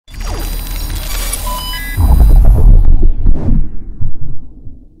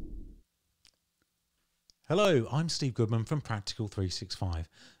Hello, I'm Steve Goodman from Practical 365,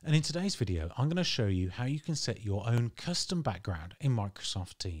 and in today's video I'm going to show you how you can set your own custom background in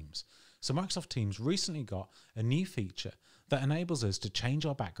Microsoft Teams. So Microsoft Teams recently got a new feature that enables us to change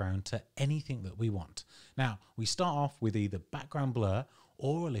our background to anything that we want. Now, we start off with either background blur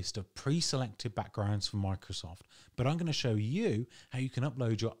or a list of pre-selected backgrounds from Microsoft, but I'm going to show you how you can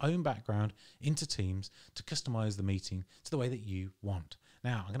upload your own background into Teams to customize the meeting to the way that you want.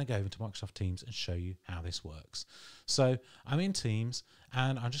 Now, I'm going to go over to Microsoft Teams and show you how this works. So I'm in Teams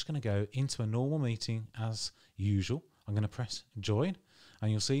and I'm just going to go into a normal meeting as usual. I'm going to press join and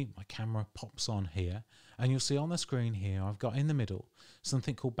you'll see my camera pops on here, and you'll see on the screen here I've got in the middle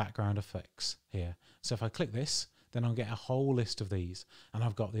something called background effects here. So if I click this, then I'll get a whole list of these, and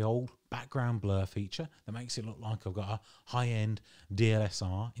I've got the old background blur feature that makes it look like I've got a high-end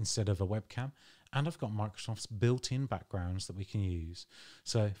DSLR instead of a webcam, and I've got Microsoft's built-in backgrounds that we can use.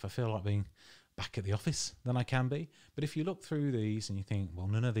 So if I feel like being back at the office, then I can be. But if you look through these and you think, well,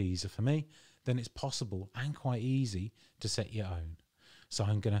 none of these are for me, then it's possible and quite easy to set your own. So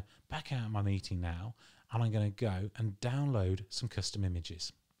I'm going to back out of my meeting now, and I'm going to go and download some custom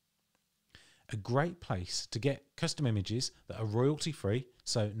images. A great place to get custom images that are royalty free,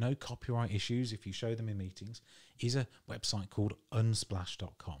 so no copyright issues if you show them in meetings, is a website called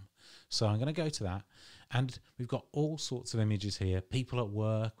unsplash.com. So I'm going to go to that, and we've got all sorts of images here. People at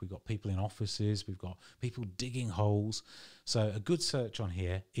work, we've got people in offices, we've got people digging holes. So a good search on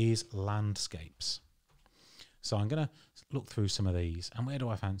here is landscapes. So I'm going to look through some of these, and where do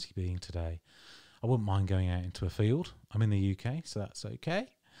I fancy being today? I wouldn't mind going out into a field. I'm in the UK, so that's okay.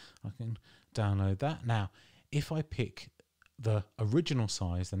 I can download that. Now, if I pick the original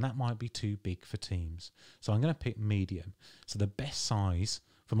size, then that might be too big for Teams. So I'm going to pick medium. So the best size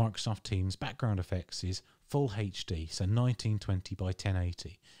for Microsoft Teams background effects is full HD, so 1920 by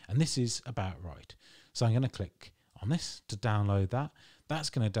 1080. And this is about right. So I'm going to click on this to download that. That's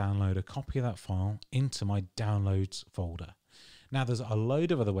going to download a copy of that file into my downloads folder. Now there's a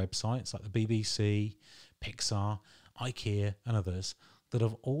load of other websites like the BBC, Pixar, IKEA and others that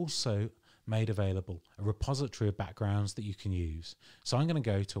have also made available a repository of backgrounds that you can use. So I'm going to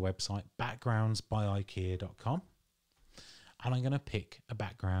go to a website, backgroundsbyikea.com, and I'm going to pick a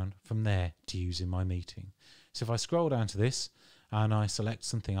background from there to use in my meeting. So if I scroll down to this and I select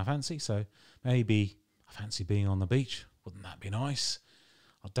something I fancy, so maybe I fancy being on the beach, wouldn't that be nice?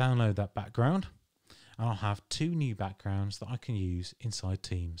 I'll download that background, and I'll have two new backgrounds that I can use inside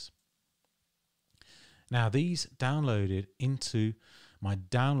Teams. Now these downloaded into my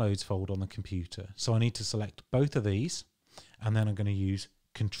downloads folder on the computer. So I need to select both of these, and then I'm going to use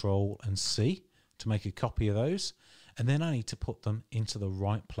Control and C to make a copy of those. And then I need to put them into the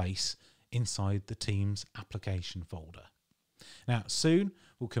right place inside the Teams application folder. Now soon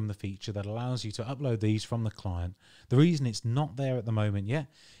will come the feature that allows you to upload these from the client. The reason it's not there at the moment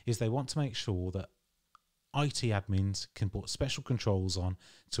yet is they want to make sure that IT admins can put special controls on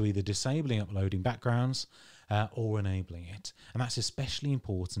to either disabling uploading backgrounds or enabling it. And that's especially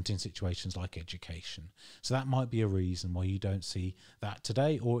important in situations like education. So that might be a reason why you don't see that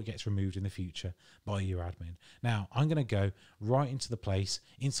today, or it gets removed in the future by your admin. Now I'm going to go right into the place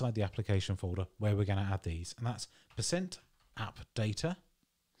inside the application folder where we're going to add these, and that's %appdata,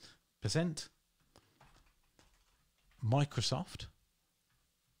 %Microsoft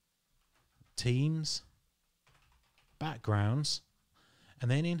Teams backgrounds, and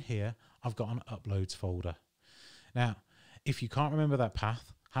then in here I've got an uploads folder. Now if you can't remember that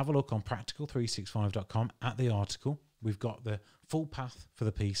path, have a look on practical365.com at the article. We've got the full path for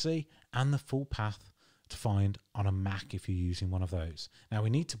the PC and the full path to find on a Mac if you're using one of those. Now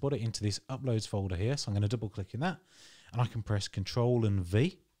we need to put it into this uploads folder here, so I'm going to double click in that, and I can press Control and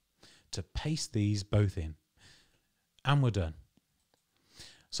V to paste these both in, and we're done.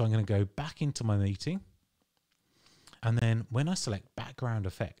 So I'm going to go back into my meeting, and then when I select background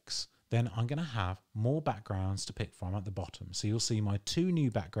effects, then I'm going to have more backgrounds to pick from at the bottom. So you'll see my two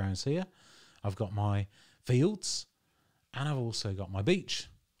new backgrounds here. I've got my fields, and I've also got my beach.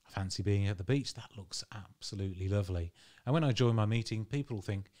 I fancy being at the beach. That looks absolutely lovely. And when I join my meeting, people will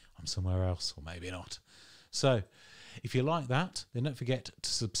think I'm somewhere else, or maybe not. So if you like that, then don't forget to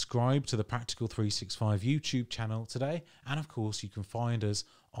subscribe to the Practical 365 YouTube channel today. And of course, you can find us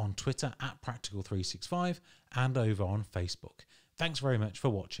on Twitter at Practical 365 and over on Facebook. Thanks very much for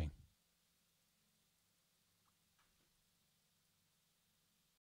watching.